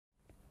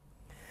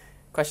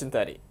Question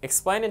 30.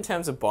 Explain in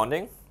terms of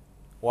bonding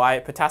why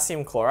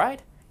potassium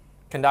chloride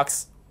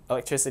conducts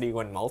electricity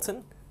when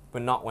molten,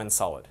 but not when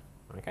solid.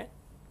 Okay?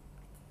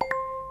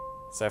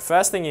 So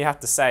first thing you have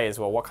to say is,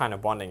 well, what kind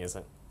of bonding is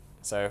it?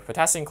 So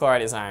potassium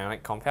chloride is an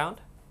ionic compound.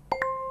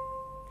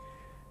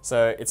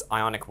 So it's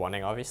ionic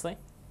bonding, obviously.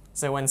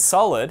 So when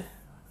solid,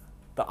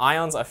 the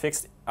ions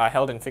are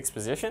held in fixed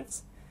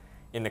positions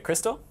in the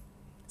crystal.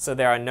 So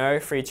there are no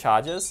free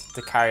charges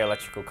to carry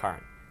electrical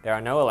current. There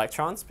are no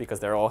electrons because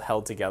they're all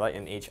held together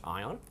in each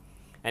ion.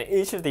 And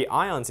each of the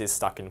ions is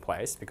stuck in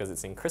place because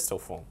it's in crystal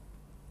form.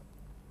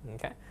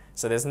 Okay?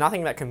 So there's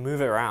nothing that can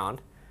move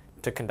around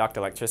to conduct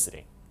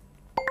electricity.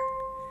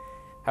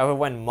 However,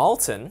 when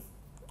molten,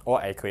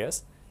 or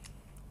aqueous,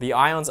 the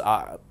ions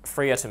are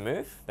freer to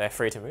move, they're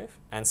free to move,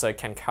 and so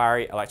can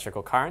carry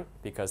electrical current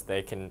because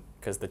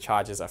the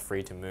charges are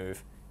free to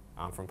move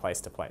from place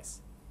to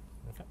place.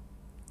 Okay.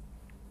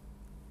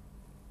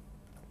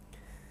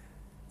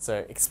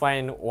 So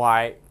explain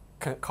why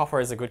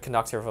copper is a good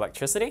conductor of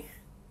electricity.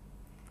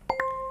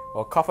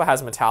 Well, copper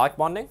has metallic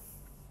bonding.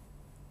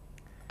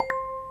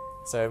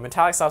 So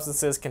metallic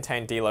substances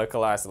contain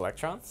delocalized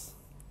electrons.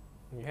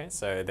 Okay,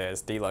 so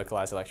there's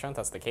delocalized electrons,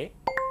 that's the key.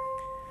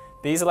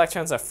 These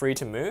electrons are free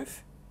to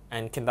move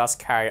and can thus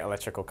carry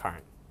electrical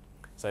current.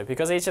 So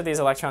because each of these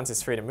electrons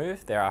is free to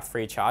move, there are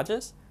free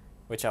charges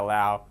which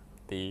allow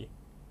the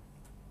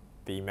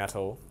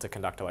metal to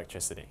conduct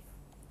electricity.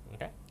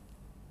 Okay?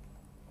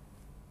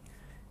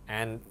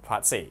 And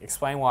part C,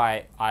 explain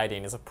why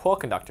iodine is a poor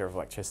conductor of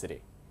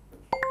electricity.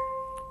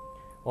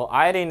 Well,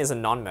 iodine is a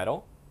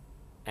nonmetal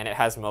and it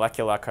has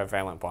molecular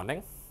covalent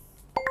bonding.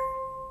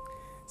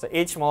 So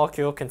each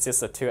molecule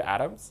consists of two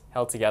atoms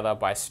held together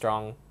by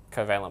strong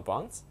covalent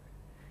bonds,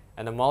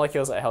 and the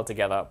molecules are held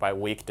together by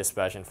weak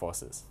dispersion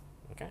forces.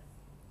 Okay?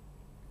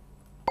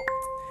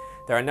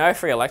 There are no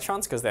free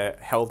electrons because they're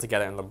held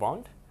together in the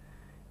bond,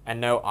 and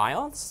no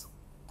ions,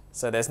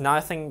 so there's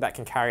nothing that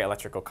can carry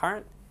electrical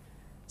current,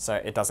 so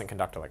it doesn't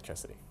conduct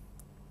electricity.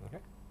 Okay?